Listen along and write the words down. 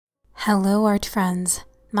Hello art friends,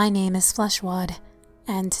 my name is Fleshwood,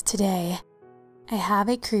 and today I have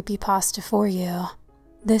a creepypasta for you.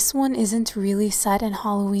 This one isn't really set in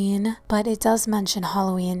Halloween, but it does mention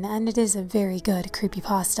Halloween and it is a very good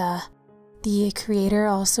creepypasta. The creator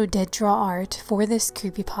also did draw art for this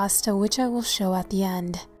creepypasta, which I will show at the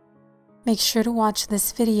end. Make sure to watch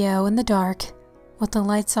this video in the dark with the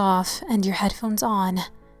lights off and your headphones on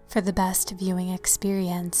for the best viewing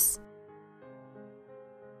experience.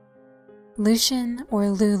 Lucian or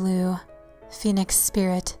Lulu, Phoenix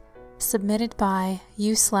Spirit, submitted by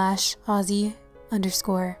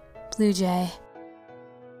u/Aussie_Bluejay.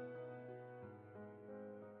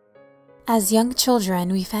 As young children,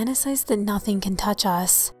 we fantasize that nothing can touch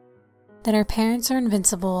us, that our parents are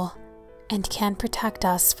invincible and can protect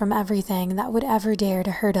us from everything that would ever dare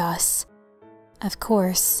to hurt us. Of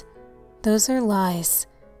course, those are lies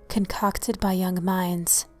concocted by young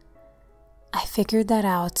minds. I figured that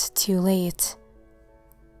out too late.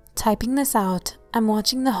 Typing this out, I'm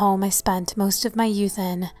watching the home I spent most of my youth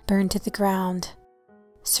in burn to the ground,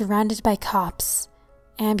 surrounded by cops,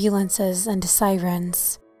 ambulances, and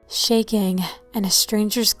sirens, shaking in a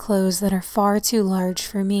stranger's clothes that are far too large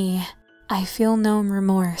for me. I feel no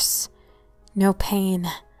remorse, no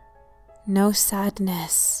pain, no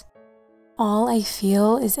sadness. All I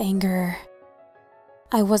feel is anger.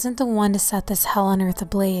 I wasn't the one to set this hell on earth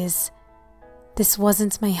ablaze. This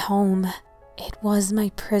wasn't my home, it was my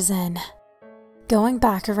prison. Going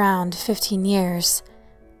back around 15 years,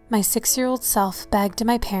 my 6-year-old self begged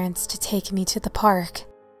my parents to take me to the park.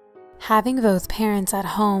 Having both parents at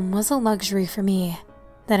home was a luxury for me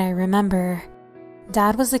that I remember.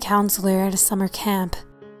 Dad was a counselor at a summer camp,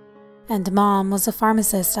 and Mom was a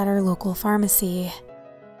pharmacist at our local pharmacy.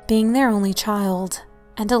 Being their only child,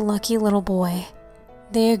 and a lucky little boy,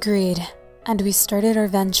 they agreed, and we started our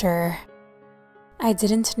venture. I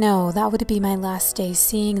didn't know that would be my last day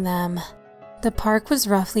seeing them. The park was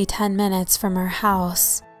roughly 10 minutes from our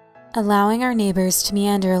house, allowing our neighbors to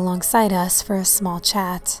meander alongside us for a small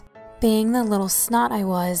chat. Being the little snot I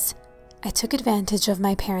was, I took advantage of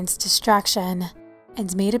my parents' distraction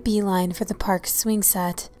and made a beeline for the park swing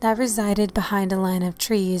set that resided behind a line of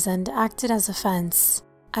trees and acted as a fence.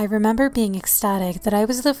 I remember being ecstatic that I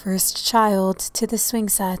was the first child to the swing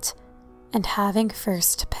set and having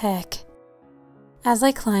first pick. As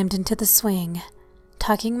I climbed into the swing,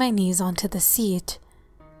 tucking my knees onto the seat,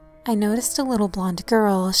 I noticed a little blonde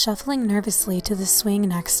girl shuffling nervously to the swing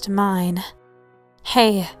next to mine.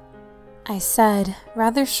 "Hey," I said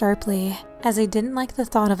rather sharply, as I didn't like the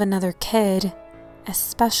thought of another kid,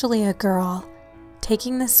 especially a girl,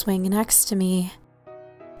 taking the swing next to me.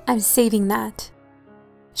 "I'm saving that."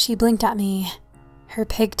 She blinked at me, her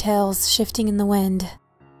pigtails shifting in the wind.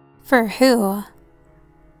 "For who?"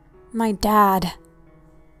 "My dad."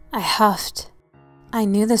 I huffed. I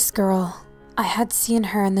knew this girl. I had seen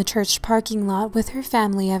her in the church parking lot with her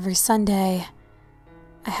family every Sunday.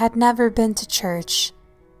 I had never been to church,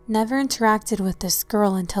 never interacted with this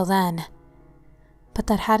girl until then, but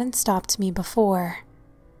that hadn't stopped me before.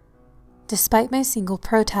 Despite my single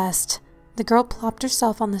protest, the girl plopped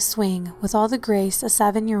herself on the swing with all the grace a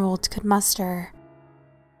 7-year-old could muster.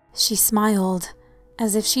 She smiled,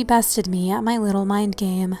 as if she bested me at my little mind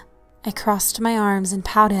game. I crossed my arms and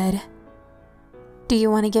pouted. "Do you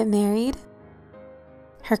want to get married?"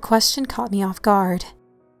 Her question caught me off guard.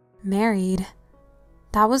 Married?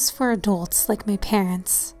 That was for adults like my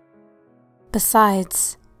parents.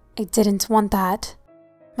 Besides, I didn't want that.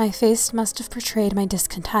 My face must have portrayed my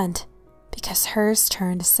discontent, because hers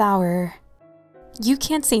turned sour. "You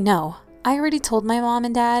can't say no. I already told my mom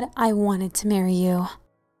and dad I wanted to marry you."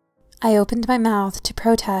 I opened my mouth to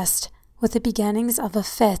protest with the beginnings of a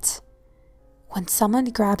fit when someone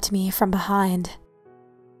grabbed me from behind.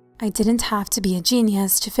 I didn't have to be a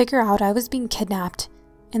genius to figure out I was being kidnapped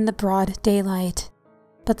in the broad daylight,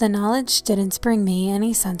 but the knowledge didn't bring me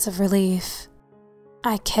any sense of relief.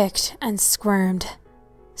 I kicked and squirmed,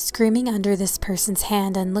 screaming under this person's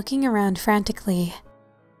hand and looking around frantically.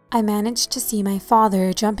 I managed to see my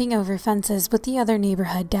father jumping over fences with the other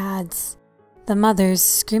neighborhood dads, the mothers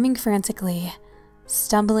screaming frantically,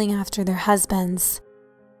 stumbling after their husbands.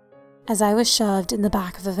 As I was shoved in the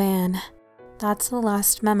back of a van, that's the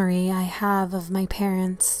last memory I have of my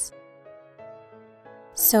parents.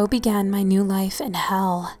 So began my new life in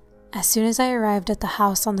hell, as soon as I arrived at the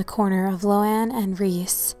house on the corner of Loan and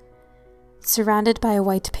Reese. Surrounded by a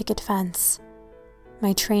white picket fence,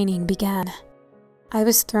 my training began. I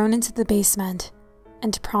was thrown into the basement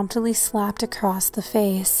and promptly slapped across the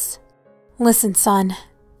face. "Listen, son,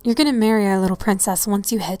 you're gonna marry our little princess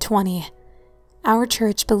once you hit 20. Our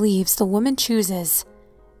church believes the woman chooses,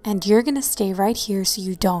 and you're gonna stay right here so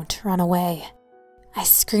you don't run away." I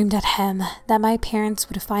screamed at him that my parents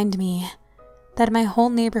would find me, that my whole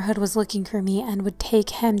neighborhood was looking for me and would take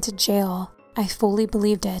him to jail. I fully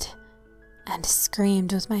believed it, and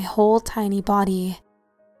screamed with my whole tiny body,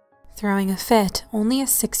 throwing a fit only a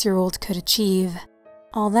 6-year-old could achieve.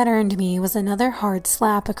 All that earned me was another hard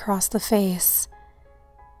slap across the face,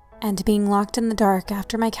 and being locked in the dark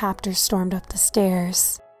after my captors stormed up the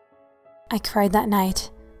stairs. I cried that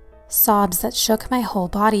night, sobs that shook my whole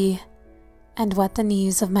body and wet the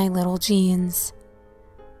knees of my little jeans.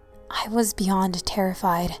 I was beyond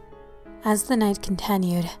terrified as the night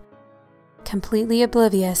continued, completely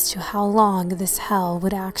oblivious to how long this hell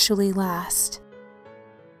would actually last.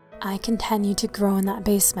 I continued to grow in that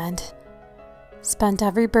basement, spent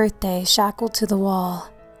every birthday shackled to the wall,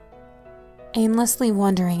 aimlessly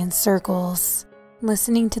wandering in circles,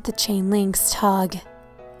 listening to the chain links tug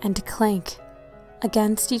and clink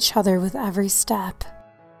against each other with every step.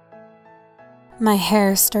 My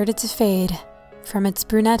hair started to fade from its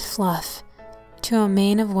brunette fluff to a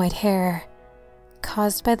mane of white hair,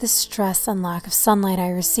 caused by the stress and lack of sunlight I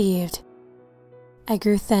received. I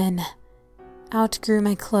grew thin, outgrew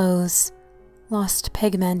my clothes, lost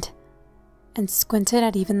pigment, and squinted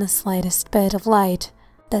at even the slightest bit of light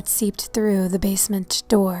that seeped through the basement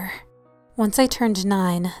door. Once I turned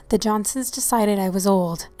 9, the Johnsons decided I was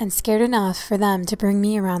old and scared enough for them to bring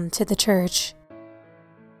me around to the church.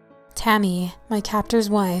 Tammy, my captor's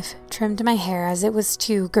wife, trimmed my hair as it was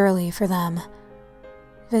too girly for them.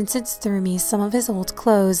 Vincent threw me some of his old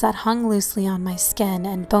clothes that hung loosely on my skin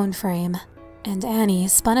and bone frame, and Annie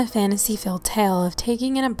spun a fantasy-filled tale of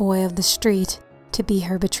taking in a boy of the street to be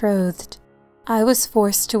her betrothed. I was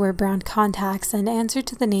forced to wear brown contacts and answer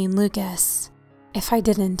to the name Lucas. If I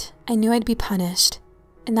didn't, I knew I'd be punished,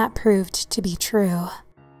 and that proved to be true.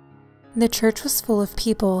 The church was full of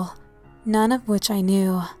people, none of which I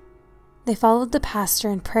knew. They followed the pastor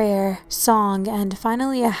in prayer, song, and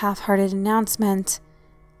finally a half-hearted announcement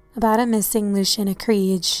about a missing Luciana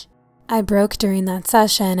Creege. I broke during that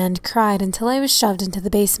session and cried until I was shoved into the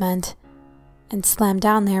basement and slammed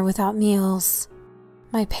down there without meals.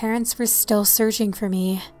 My parents were still searching for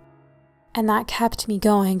me, and that kept me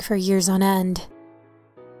going for years on end.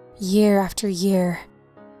 Year after year,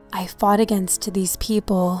 I fought against these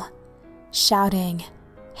people, shouting,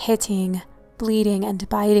 hitting, bleeding, and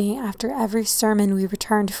biting after every sermon we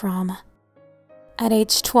returned from. At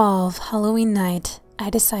age 12, Halloween night, I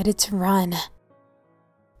decided to run.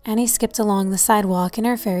 Annie skipped along the sidewalk in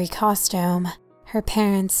her fairy costume, her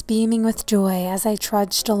parents beaming with joy as I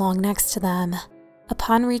trudged along next to them.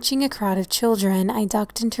 Upon reaching a crowd of children, I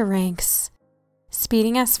ducked into ranks,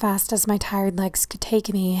 speeding as fast as my tired legs could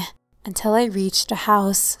take me, until I reached a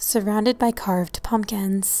house surrounded by carved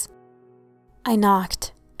pumpkins. I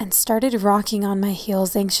knocked and started rocking on my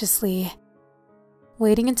heels anxiously,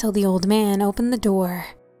 waiting until the old man opened the door,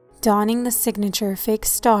 donning the signature fake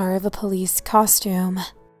star of a police costume.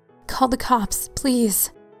 "Call the cops,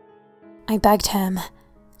 please," I begged him,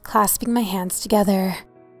 clasping my hands together.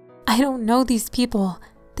 "I don't know these people.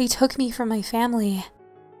 They took me from my family."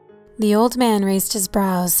 The old man raised his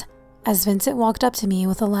brows as Vincent walked up to me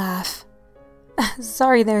with a laugh.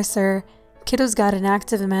 "Sorry there, sir. Kiddo's got an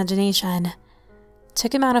active imagination.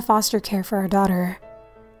 Took him out of foster care for our daughter.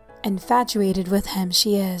 Infatuated with him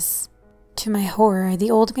she is." To my horror, the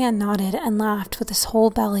old man nodded and laughed with his whole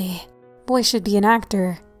belly. Boy should be an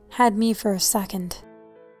actor. Had me for a second.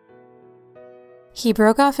 He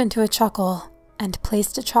broke off into a chuckle and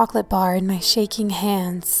placed a chocolate bar in my shaking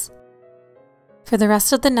hands. For the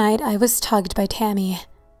rest of the night, I was tugged by Tammy,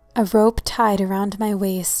 a rope tied around my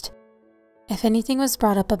waist. If anything was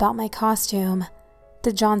brought up about my costume,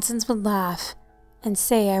 the Johnsons would laugh and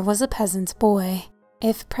say I was a peasant boy.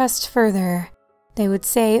 If pressed further, they would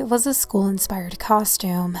say it was a school-inspired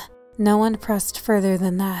costume. No one pressed further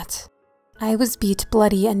than that. I was beat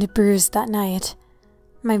bloody and bruised that night.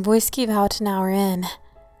 My voice gave out an hour in.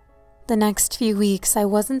 The next few weeks, I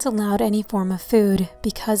wasn't allowed any form of food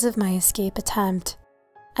because of my escape attempt.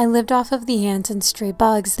 I lived off of the ants and stray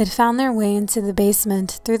bugs that found their way into the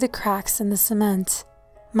basement through the cracks in the cement.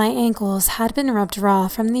 My ankles had been rubbed raw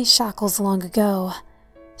from these shackles long ago,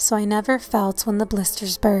 so I never felt when the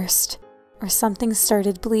blisters burst or something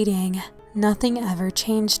started bleeding. Nothing ever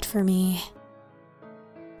changed for me.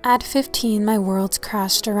 At 15, my world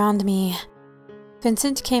crashed around me.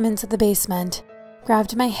 Vincent came into the basement,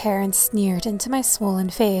 grabbed my hair and sneered into my swollen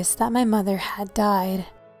face that my mother had died.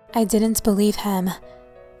 I didn't believe him,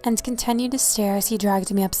 and continued to stare as he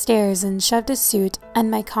dragged me upstairs and shoved a suit and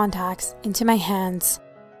my contacts into my hands,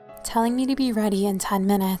 telling me to be ready in 10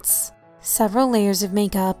 minutes. Several layers of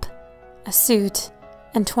makeup, a suit,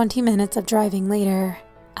 and 20 minutes of driving later,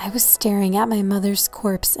 I was staring at my mother's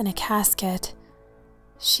corpse in a casket.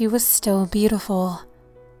 She was still beautiful.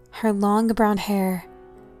 Her long brown hair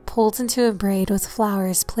pulled into a braid with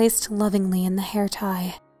flowers placed lovingly in the hair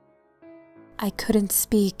tie. I couldn't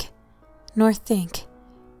speak, nor think,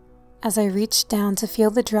 as I reached down to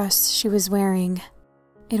feel the dress she was wearing.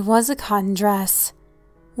 It was a cotton dress,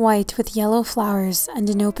 white with yellow flowers and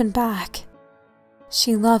an open back.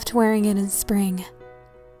 She loved wearing it in spring,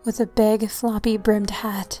 with a big floppy brimmed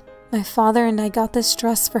hat. My father and I got this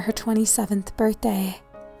dress for her 27th birthday.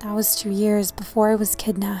 That was 2 years before I was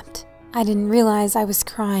kidnapped. I didn't realize I was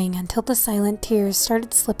crying until the silent tears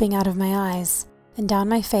started slipping out of my eyes and down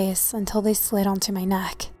my face until they slid onto my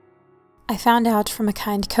neck. I found out from a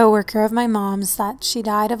kind coworker of my mom's that she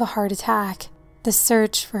died of a heart attack. The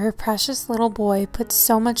search for her precious little boy put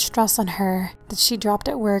so much stress on her that she dropped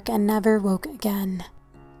at work and never woke again.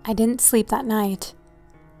 I didn't sleep that night.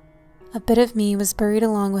 A bit of me was buried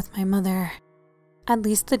along with my mother. At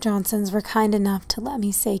least the Johnsons were kind enough to let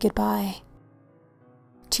me say goodbye.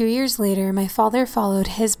 2 years later, my father followed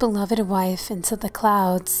his beloved wife into the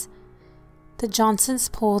clouds. The Johnsons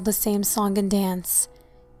pulled the same song and dance,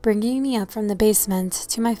 bringing me up from the basement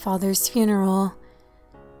to my father's funeral.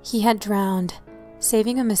 He had drowned,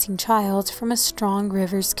 saving a missing child from a strong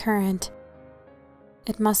river's current.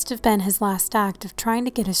 It must have been his last act of trying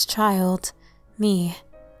to get his child, me,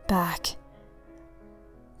 back.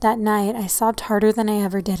 That night, I sobbed harder than I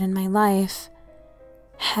ever did in my life.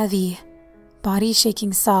 Heavy,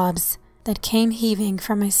 body-shaking sobs that came heaving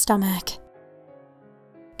from my stomach.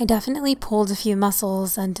 I definitely pulled a few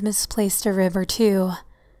muscles and misplaced a rib or two,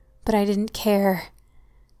 but I didn't care.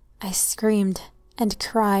 I screamed and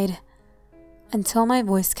cried until my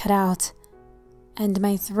voice cut out and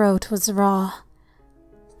my throat was raw,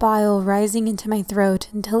 bile rising into my throat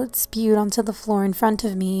until it spewed onto the floor in front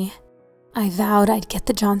of me. I vowed I'd get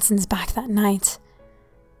the Johnsons back that night.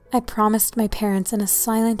 I promised my parents in a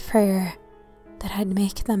silent prayer that I'd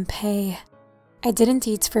make them pay. I didn't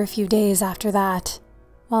eat for a few days after that,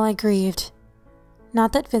 while I grieved.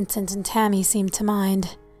 Not that Vincent and Tammy seemed to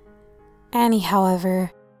mind. Annie,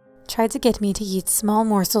 however, tried to get me to eat small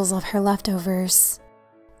morsels of her leftovers.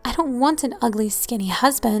 "I don't want an ugly, skinny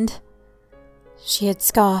husband," she had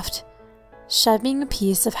scoffed, shoving a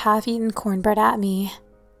piece of half-eaten cornbread at me.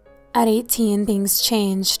 At 18, things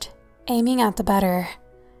changed, aiming at the better.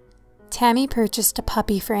 Tammy purchased a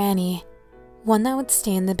puppy for Annie, one that would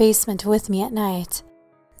stay in the basement with me at night.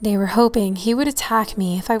 They were hoping he would attack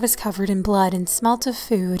me if I was covered in blood and smelt of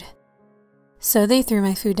food. So they threw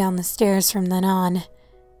my food down the stairs from then on,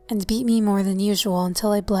 and beat me more than usual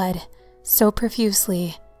until I bled so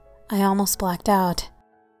profusely I almost blacked out.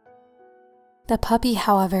 The puppy,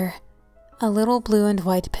 however, a little blue and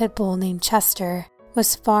white pit bull named Chester,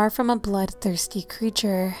 was far from a bloodthirsty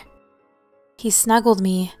creature. He snuggled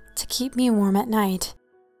me to keep me warm at night,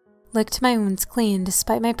 licked my wounds clean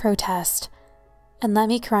despite my protest, and let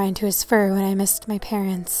me cry into his fur when I missed my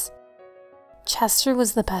parents. Chester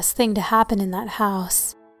was the best thing to happen in that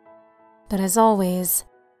house. But as always,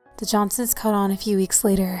 the Johnsons caught on a few weeks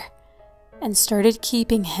later and started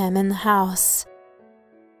keeping him in the house.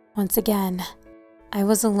 Once again, I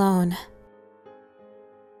was alone.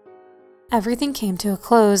 Everything came to a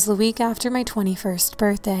close the week after my 21st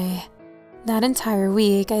birthday. That entire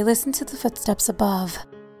week, I listened to the footsteps above,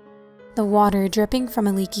 the water dripping from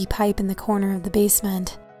a leaky pipe in the corner of the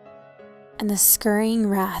basement, and the scurrying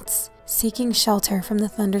rats seeking shelter from the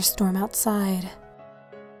thunderstorm outside.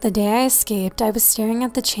 The day I escaped, I was staring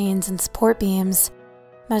at the chains and support beams,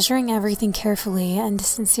 measuring everything carefully and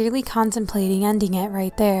sincerely contemplating ending it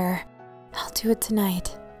right there. "I'll do it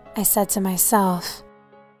tonight," I said to myself,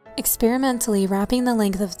 experimentally wrapping the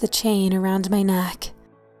length of the chain around my neck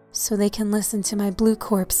so they can listen to my blue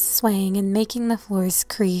corpse swaying and making the floors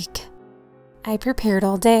creak. I prepared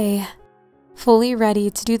all day, fully ready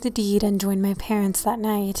to do the deed and join my parents that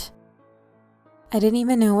night. I didn't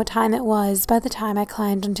even know what time it was by the time I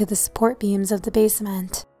climbed onto the support beams of the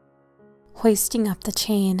basement, hoisting up the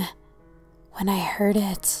chain, when I heard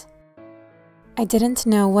it. I didn't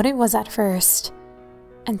know what it was at first,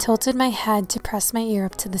 and tilted my head to press my ear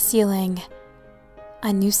up to the ceiling.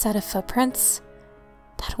 A new set of footprints?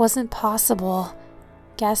 That wasn't possible.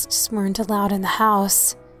 Guests weren't allowed in the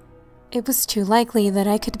house. It was too likely that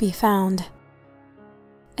I could be found.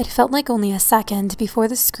 It felt like only a second before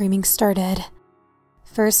the screaming started.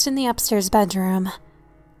 First in the upstairs bedroom,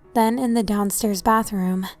 then in the downstairs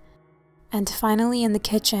bathroom, and finally in the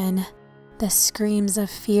kitchen, the screams of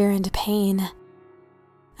fear and pain.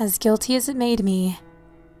 As guilty as it made me,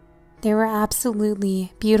 They were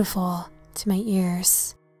absolutely beautiful to my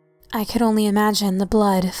ears. I could only imagine the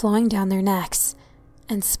blood flowing down their necks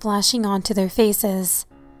and splashing onto their faces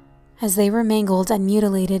as they were mangled and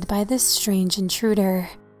mutilated by this strange intruder.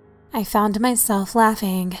 I found myself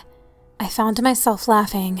laughing,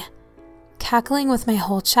 cackling with my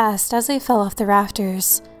whole chest as I fell off the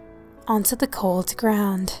rafters onto the cold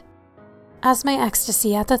ground. As my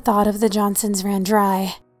ecstasy at the thought of the Johnsons ran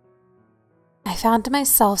dry, I found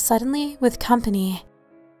myself suddenly with company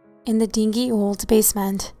in the dingy old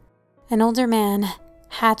basement. An older man,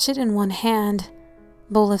 hatchet in one hand,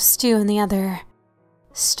 bowl of stew in the other,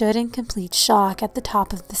 stood in complete shock at the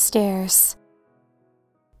top of the stairs.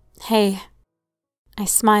 "Hey," I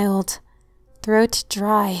smiled, throat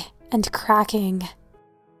dry and cracking.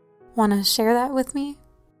 "Wanna share that with me?"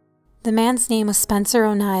 The man's name was Spencer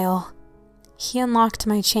O'Neill. He unlocked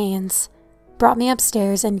my chains, brought me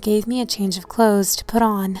upstairs, and gave me a change of clothes to put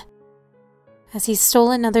on, as he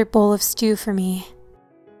stole another bowl of stew for me.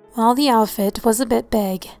 While the outfit was a bit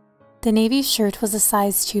big, the navy shirt was a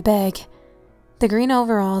size too big. The green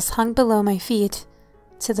overalls hung below my feet,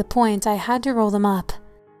 to the point I had to roll them up,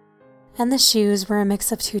 and the shoes were a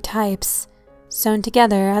mix of two types, sewn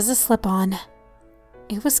together as a slip-on.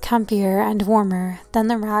 It was comfier and warmer than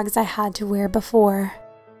the rags I had to wear before.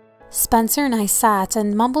 Spencer and I sat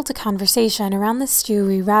and mumbled a conversation around the stew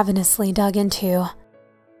we ravenously dug into.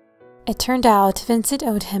 It turned out Vincent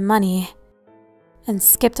owed him money and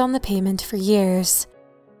skipped on the payment for years,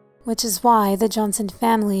 which is why the Johnson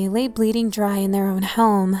family lay bleeding dry in their own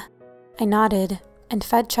home. I nodded and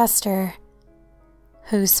fed Chester,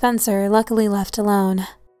 who Spencer luckily left alone,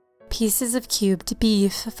 pieces of cubed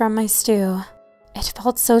beef from my stew. It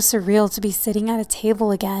felt so surreal to be sitting at a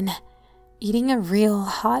table again, eating a real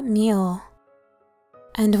hot meal.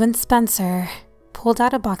 And when Spencer pulled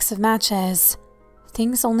out a box of matches,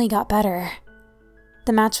 things only got better.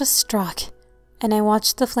 The match was struck, and I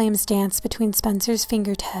watched the flames dance between Spencer's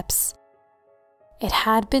fingertips. It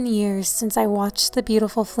had been years since I watched the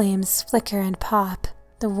beautiful flames flicker and pop.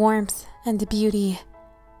 The warmth and beauty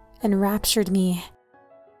enraptured me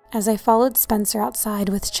as I followed Spencer outside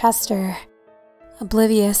with Chester.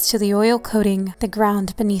 Oblivious to the oil coating the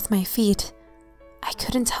ground beneath my feet, I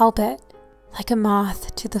couldn't help it. Like a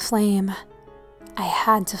moth to the flame, I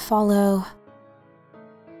had to follow.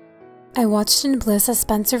 I watched in bliss as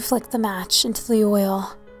Spencer flicked the match into the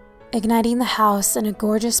oil, igniting the house in a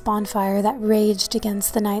gorgeous bonfire that raged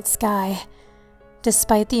against the night sky,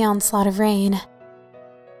 despite the onslaught of rain.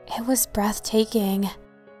 It was breathtaking.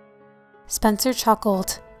 Spencer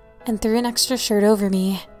chuckled and threw an extra shirt over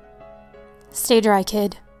me. "Stay dry,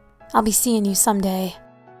 kid. I'll be seeing you someday."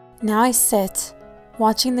 Now I sit,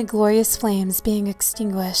 watching the glorious flames being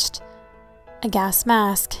extinguished, a gas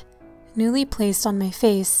mask newly placed on my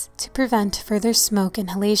face to prevent further smoke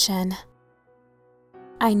inhalation.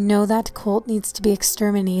 I know that cult needs to be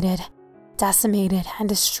exterminated, decimated, and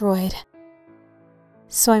destroyed.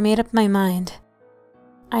 So I made up my mind.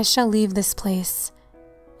 I shall leave this place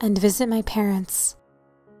and visit my parents,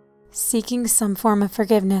 seeking some form of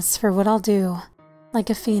forgiveness for what I'll do. Like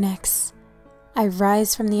a phoenix, I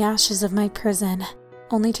rise from the ashes of my prison,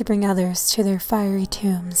 only to bring others to their fiery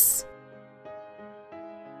tombs.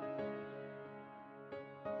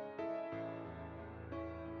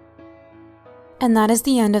 And that is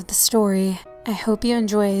the end of the story. I hope you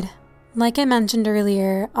enjoyed. Like I mentioned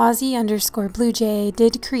earlier, Aussie_BlueJay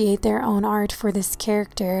did create their own art for this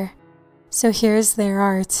character. So here's their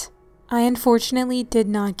art. I unfortunately did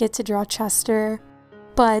not get to draw Chester,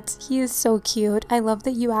 but he is so cute. I love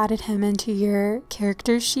that you added him into your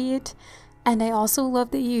character sheet. And I also love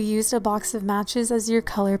that you used a box of matches as your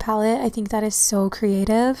color palette. I think that is so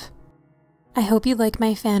creative. I hope you like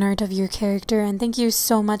my fan art of your character, and thank you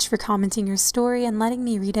so much for commenting your story and letting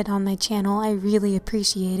me read it on my channel. I really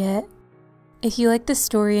appreciate it. If you like the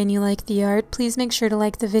story and you like the art, please make sure to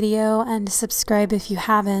like the video and subscribe if you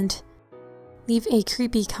haven't. Leave a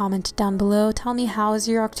creepy comment down below. Tell me, how is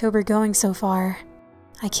your October going so far?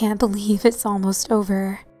 I can't believe it's almost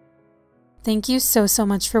over. Thank you so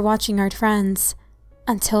much for watching, art friends.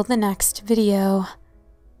 Until the next video.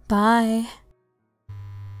 Bye.